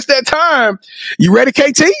 Coach, it's that time. You ready,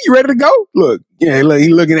 KT? You ready to go? Look, he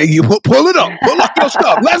looking at you. Pull it up. Pull up your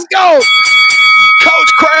stuff. Let's go. Coach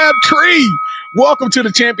Crabtree, welcome to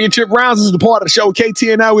the championship rounds. This is the part of the show. KT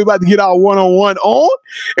and I, we're about to get our one-on-one on,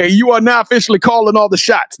 and you are now officially calling all the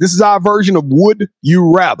shots. This is our version of Would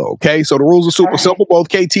You Rather, okay? So the rules are super simple. Both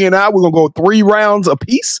KT and I, we're going to go 3 rounds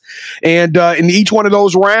apiece, and in each one of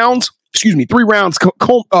those rounds, 3 rounds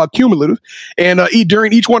cumulative, and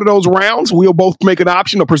during each one of those rounds, we'll both make an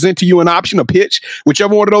option or present to you an option, a pitch.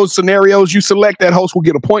 Whichever one of those scenarios you select, that host will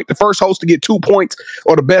get a point. The first host to get 2 points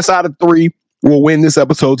or the best out of 3 will win this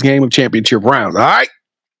episode's game of championship rounds. All right,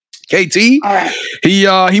 KT. All right.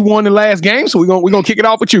 He won the last game, so we're gonna kick it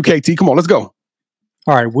off with you, KT. Come on, let's go.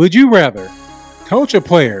 All right. Would you rather coach a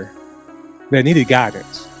player that needed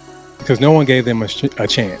guidance because no one gave them a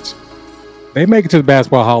chance? They make it to the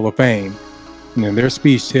Basketball Hall of Fame, and then their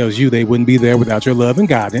speech tells you they wouldn't be there without your love and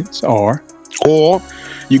guidance, or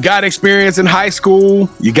you got experience in high school,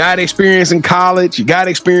 you got experience in college, you got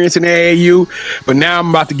experience in AAU, but now I'm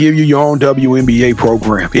about to give you your own WNBA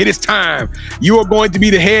program. It is time. You are going to be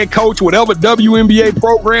the head coach, whatever WNBA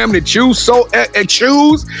program that you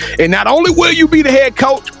choose. And not only will you be the head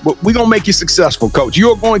coach, but we're going to make you successful, coach.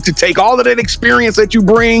 You're going to take all of that experience that you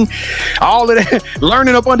bring, all of that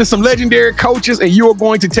learning up under some legendary coaches, and you are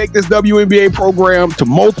going to take this WNBA program to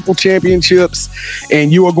multiple championships,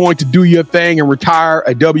 and you are going to do your thing and retire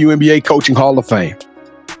a WNBA Coaching Hall of Fame.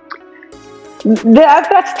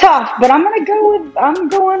 That's tough, but I'm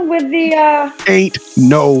going with the ain't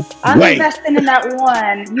no I'm way. investing in that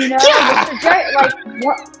one, you just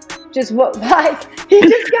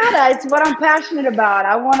gotta, it's what I'm passionate about.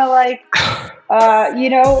 I want to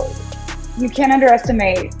you can't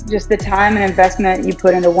underestimate just the time and investment you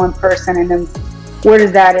put into one person, and then where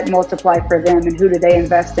does that multiply for them, and who do they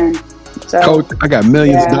invest in? So, Coach, I got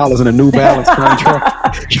millions of dollars in a New Balance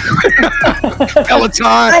contract. Peloton.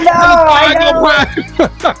 I know.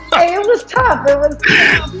 Hey, it was tough. It was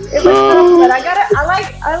tough, but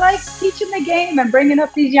I like teaching the game and bringing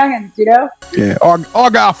up these youngins, Yeah,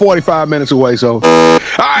 our guy 45 minutes away, so. All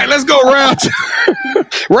right, let's go round 2.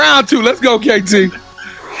 Round 2, let's go, KT.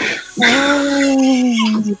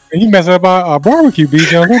 You messing up our barbecue, B.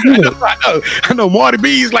 Don't do that. I know. Marty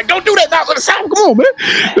B's like, don't do that now for the South. Come on, man.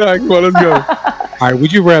 All right, come on, let's go. All right,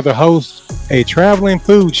 would you rather host a traveling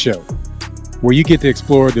food show where you get to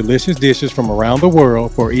explore delicious dishes from around the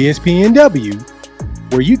world for ESPNW,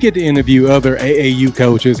 where you get to interview other AAU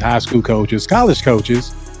coaches, high school coaches, college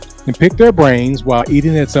coaches, and pick their brains while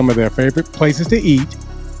eating at some of their favorite places to eat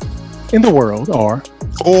in the world are...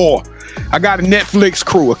 Or I got a Netflix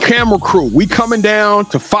crew, a camera crew. We coming down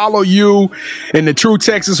to follow you in the True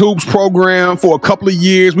Texas Hoops program for a couple of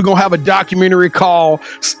years. We're going to have a documentary called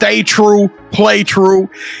Stay True, Play True.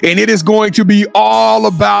 And it is going to be all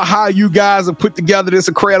about how you guys have put together this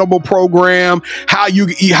incredible program, how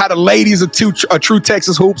the ladies of True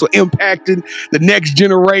Texas Hoops are impacting the next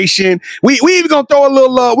generation. We even going to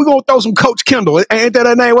throw we're going to throw some Coach Kendall. Ain't that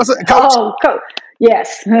her name? What's it? Coach? Oh, Coach.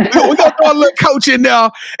 Yes. We're going to throw a little coach in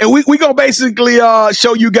there, and we're going to basically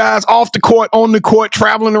show you guys off the court, on the court,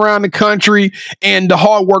 traveling around the country, and the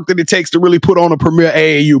hard work that it takes to really put on a premier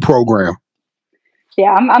AAU program.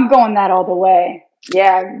 Yeah, I'm going that all the way.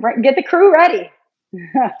 Yeah, get the crew ready.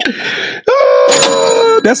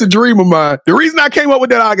 That's a dream of mine. The reason I came up with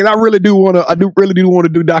that is I really do want to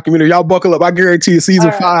do documentary. Y'all buckle up. I guarantee you season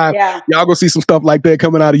 5, y'all gonna see some stuff like that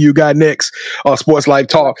coming out of You Got Next Sports Life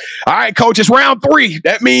Talk. All right, coach, it's round 3.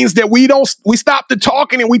 That means that we stop the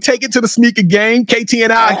talking and we take it to the sneaker game. KT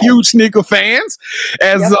and I are huge sneaker fans.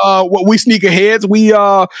 As what we sneakerheads,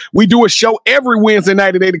 we do a show every Wednesday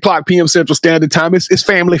night at 8:00 p.m. Central Standard Time. It's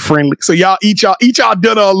family friendly. So y'all eat y'all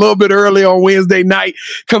dinner a little bit early on Wednesday night.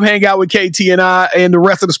 Come hang out with KT and I and the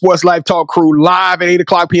rest of the Sports Life Talk crew live at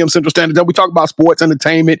 8:00 p.m. Central Standard Time. We talk about sports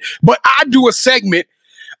entertainment, but I do a segment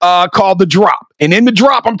called The Drop. And in The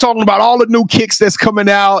Drop, I'm talking about all the new kicks that's coming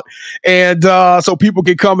out. And so people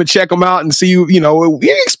can come and check them out and see,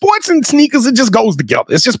 sports and sneakers, it just goes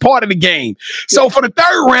together. It's just part of the game. So for the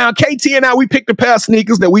third round, KT and I, we picked a pair of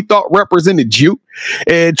sneakers that we thought represented you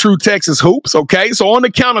and True Texas Hoops. Okay. So on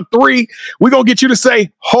the count of 3, we're going to get you to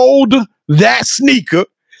say, hold that sneaker.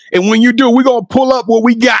 And when you do, we're going to pull up what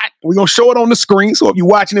we got. We're going to show it on the screen. So if you're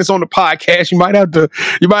watching this on the podcast, you might have to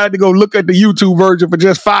go look at the YouTube version for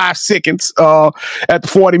just 5 seconds at the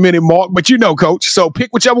 40-minute mark. But coach. So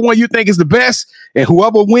pick whichever one you think is the best. And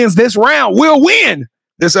whoever wins this round will win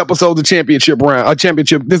this episode of the championship round,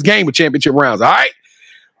 this game of championship rounds. All right.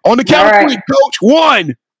 On the count of 3, coach.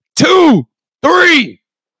 1, 2, 3.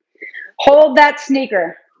 Hold that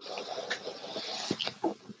sneaker.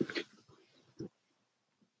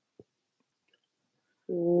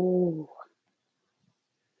 Ooh.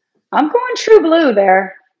 I'm going true blue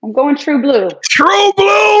there. I'm going true blue. True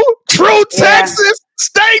blue, true Texas.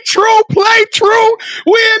 Stay true, play true.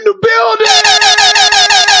 We're in the building.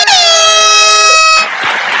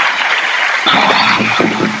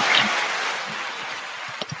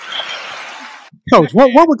 Coach,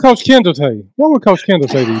 what would Coach Kendall tell you? What would Coach Kendall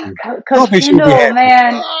say to you? Coach Kendall,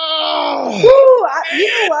 man. Woo, you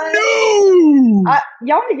know what? No.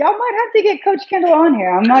 Y'all might have to get Coach Kendall on here.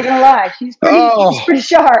 I'm not gonna lie. She's pretty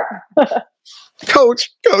sharp. Coach,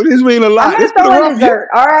 this means a lot. I'm gonna throw in dessert.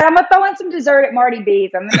 All right, I'm gonna throw in some dessert at Marty B's.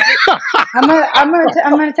 I'm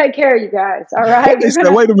gonna take care of you guys. All right.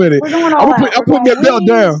 Wait a minute. We're going all out. I'm putting that belt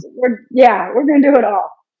down. We're gonna do it all.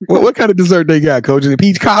 What kind of dessert they got, Coach? Is it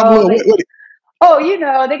peach cobbler?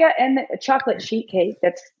 They got a chocolate sheet cake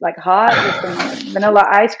that's like hot with some vanilla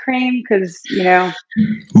ice cream because,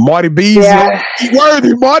 Marty B's eat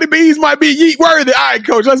worthy. Marty B's might be eat worthy. All right,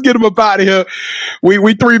 Coach, let's get him up out of here.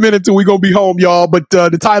 We 3 minutes and we're going to be home, y'all. But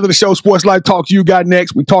the title of the show, Sports Life Talks You Got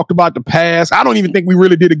Next. We talked about the past. I don't even think we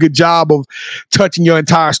really did a good job of touching your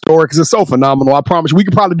entire story because it's so phenomenal. I promise you, we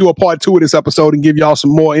could probably do a part 2 of this episode and give y'all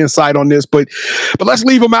some more insight on this. But let's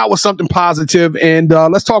leave them out with something positive and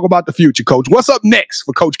let's talk about the future, Coach. What's up next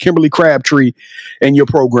for Coach Kimberly Crabtree and your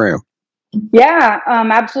program? Yeah,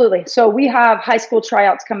 absolutely. So we have high school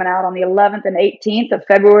tryouts coming out on the 11th and 18th of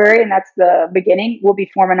February, and that's the beginning. We'll be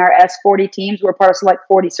forming our S40 teams. We're part of Select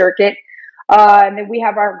 40 Circuit. And then we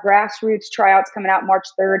have our grassroots tryouts coming out March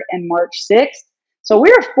 3rd and March 6th. So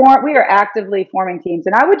we are actively forming teams.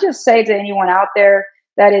 And I would just say to anyone out there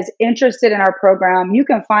that is interested in our program, you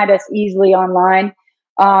can find us easily online.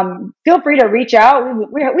 Feel free to reach out.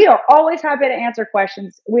 We are always happy to answer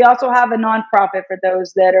questions. We also have a nonprofit for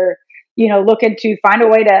those that are, looking to find a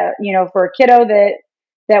way to, for a kiddo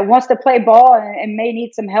that wants to play ball and may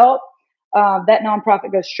need some help. That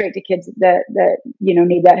nonprofit goes straight to kids that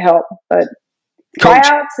need that help. But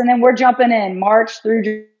tryouts, and then we're jumping in March through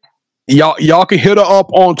June. Y'all can hit her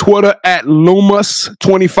up on Twitter at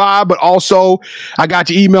Loomis25, but also I got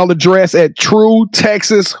your email address at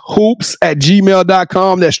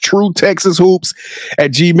truetexashoops@gmail.com. That's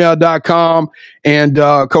truetexashoops@gmail.com. And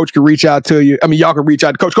Coach can reach out to you. I mean, y'all can reach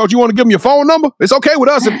out to Coach. Coach, you want to give him your phone number? It's okay with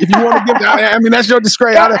us if you want to give. That's your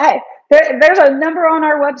discretion. Hey, there's a number on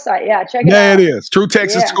our website. Yeah, check it out. There it is.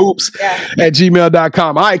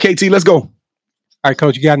 truetexashoops@gmail.com. All right, KT, let's go. All right,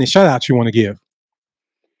 Coach, you got any shout outs you want to give?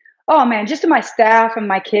 Oh man, just to my staff and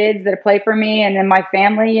my kids that play for me, and then my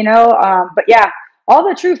family, you know. But yeah, all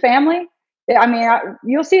the true family. I mean,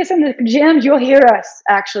 you'll see us in the gyms. You'll hear us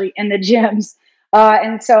actually in the gyms.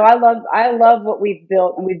 And so I love what we've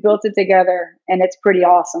built, and we've built it together, and it's pretty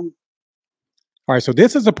awesome. All right, so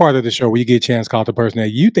this is a part of the show where you get a chance to call the person that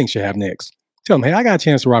you think should have next. Tell them, hey, I got a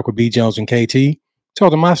chance to rock with B. Jones and KT. Tell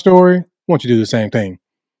them my story. I want you to do the same thing.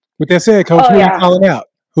 With that said, Coach, who are you calling out?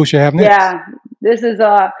 Who should have next? Yeah, this is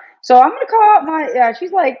so I'm gonna call out my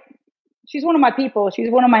she's one of my people.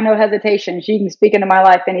 She's one of my no hesitation. She can speak into my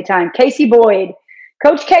life anytime. Casey Boyd.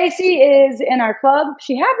 Coach Casey is in our club.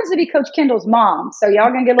 She happens to be Coach Kendall's mom, so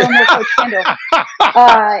y'all gonna get a little more Coach Kendall.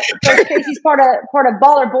 Coach Casey's part of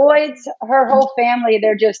Baller Boyds. Her whole family,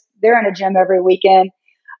 they're in a gym every weekend.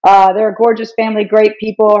 They're a gorgeous family, great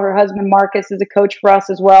people. Her husband Marcus is a coach for us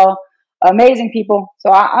as well. Amazing people.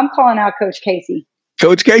 So I'm calling out Coach Casey.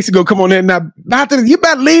 Coach Casey gonna come on in now. You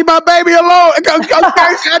better leave my baby alone. Coach Casey,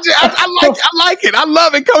 I like it. I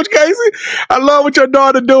love it, Coach Casey. I love what your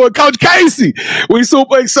daughter doing. Coach Casey, we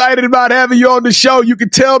super excited about having you on the show. You can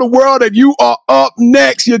tell the world that you are up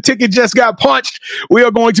next. Your ticket just got punched. We are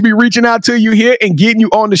going to be reaching out to you here and getting you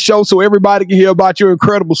on the show so everybody can hear about your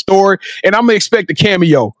incredible story. And I'm gonna expect a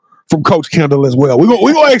cameo from Coach Kendall as well.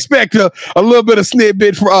 We're gonna expect a little bit of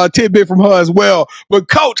tidbit from her as well. But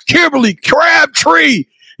Coach Kimberly Crabtree,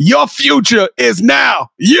 your future is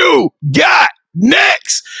now. You got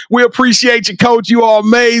next. We appreciate you, Coach. You are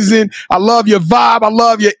amazing. I love your vibe. I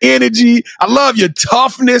love your energy. I love your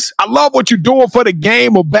toughness. I love what you're doing for the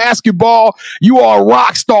game of basketball. You are a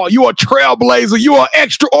rock star. You are a trailblazer. You are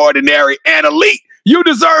extraordinary and elite. You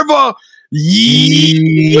deserve a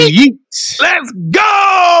yeet. Let's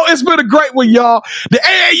go. It's been a great one, y'all. The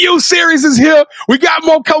AAU series is here. We got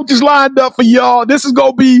more coaches lined up for y'all. This is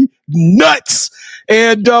going to be nuts.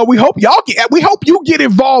 And we hope you get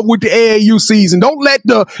involved with the AAU season. Don't let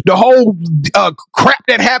the whole crap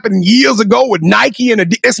that happened years ago with Nike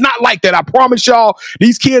it's not like that. I promise y'all,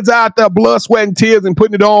 these kids out there, blood, sweat, and tears, and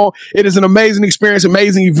putting it on. It is an amazing experience,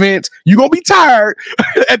 amazing events. You're gonna be tired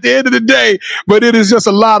at the end of the day, but it is just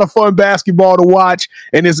a lot of fun basketball to watch,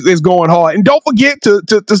 and it's going hard. And don't forget to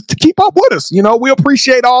keep up with us. You know, we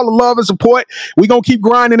appreciate all the love and support. We're gonna keep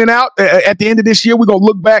grinding it out. At the end of this year, we're gonna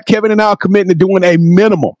look back. Kevin and I are committing to doing a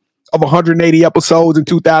minimum of 180 episodes in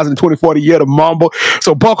 2024, the year to Mamba.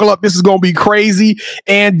 So buckle up. This is going to be crazy.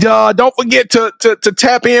 And don't forget to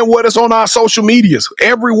tap in with us on our social medias.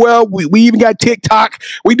 Everywhere. We even got TikTok.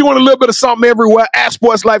 We doing a little bit of something everywhere. At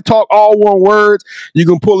Sports Life Talk, all one words. You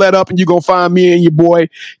can pull that up and you're going to find me and your boy,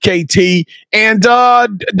 KT. And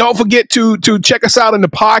don't forget to check us out in the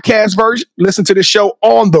podcast version. Listen to the show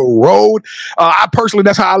on the road. I personally,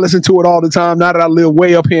 that's how I listen to it all the time. Now that I live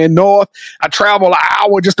way up here in North, I travel an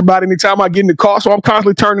hour just about anytime I get in the car. So I'm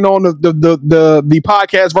constantly turning on the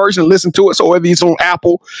podcast version and listen to it. So whether it's on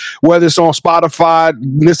Apple, whether it's on Spotify,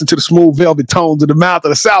 listen to the smooth velvet tones of the mouth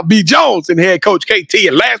of the South. B. Jones and head coach KT.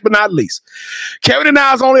 And last but not least, Kevin and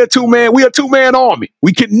I is only a two-man. We are a two-man army.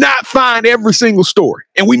 We cannot find every single story.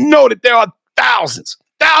 And we know that there are thousands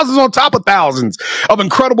on top of thousands of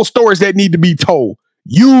incredible stories that need to be told.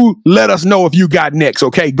 You let us know if you got next,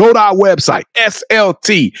 okay? Go to our website,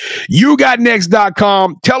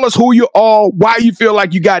 sltyougotnext.com. Tell us who you are, why you feel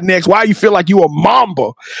like you got next, why you feel like you a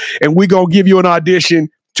Mamba, and we're going to give you an audition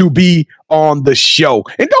to be on the show.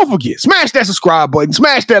 And don't forget, smash that subscribe button,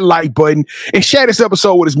 smash that like button, and share this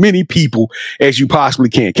episode with as many people as you possibly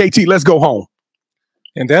can. KT, let's go home.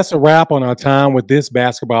 And that's a wrap on our time with this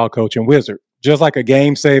basketball coaching wizard. Just like a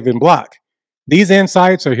game-saving block, these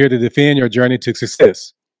insights are here to defend your journey to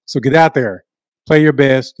success. So get out there, play your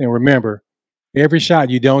best, and remember, every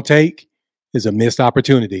shot you don't take is a missed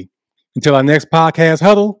opportunity. Until our next podcast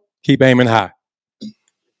huddle, keep aiming high.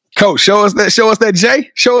 Coach, show us that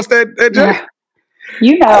J. Show us that J.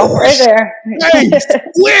 You know, right there. Hey,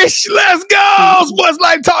 swish, let's go. Sports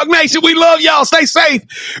Life Talk Nation. We love y'all. Stay safe,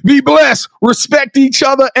 be blessed, respect each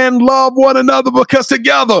other, and love one another, because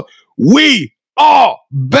together we are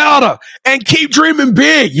better. And keep dreaming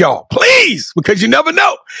big, y'all. Please, because you never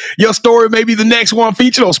know. Your story may be the next one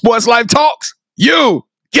featured on Sports Life Talks. You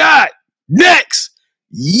got next.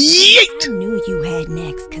 Yeet. I knew you had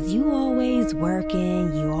next, because you always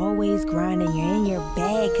working, you always grinding, you're in your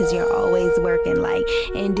bag because you're always working. Like,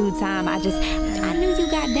 in due time, I knew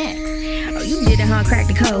you got next. Oh, you did it, huh? Crack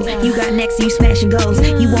the code. You got next, you smashing goals.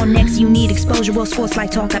 You want next, you need exposure. Well, Sports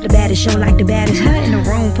Like Talk got the baddest show, like the baddest hut in the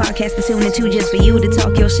room. Podcast to tune into just for you to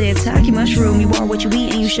talk your shit. Talk your mushroom. You are what you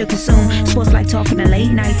eat and you should consume. Sports Like Talk from the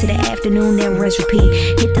late night to the afternoon, then rest repeat.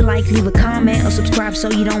 Hit the like, leave a comment, or subscribe so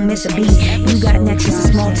you don't miss a beat. You got next. a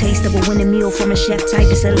small taste of a winning meal from a chef type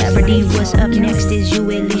of celebrity. What's up next is you,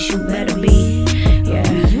 at least you better be. Yeah,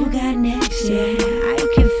 you got next, yeah. I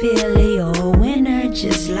can feel it, you're a winner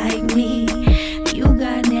just like me. You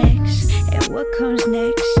got next, and what comes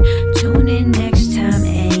next? Tune in next time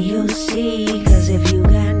and you'll see. Cause if you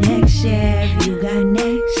got next, yeah, if you got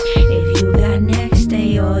next, if you got next, then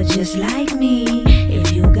you're just like me.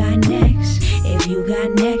 If you got next, if you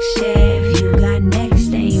got next, yeah, if you got next,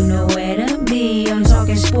 then you know where to be. I'm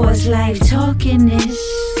talking sports, life, talking this.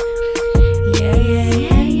 Yeah, yeah,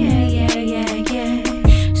 yeah, yeah, yeah, yeah,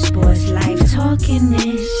 yeah. Sports, life, talking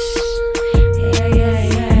this.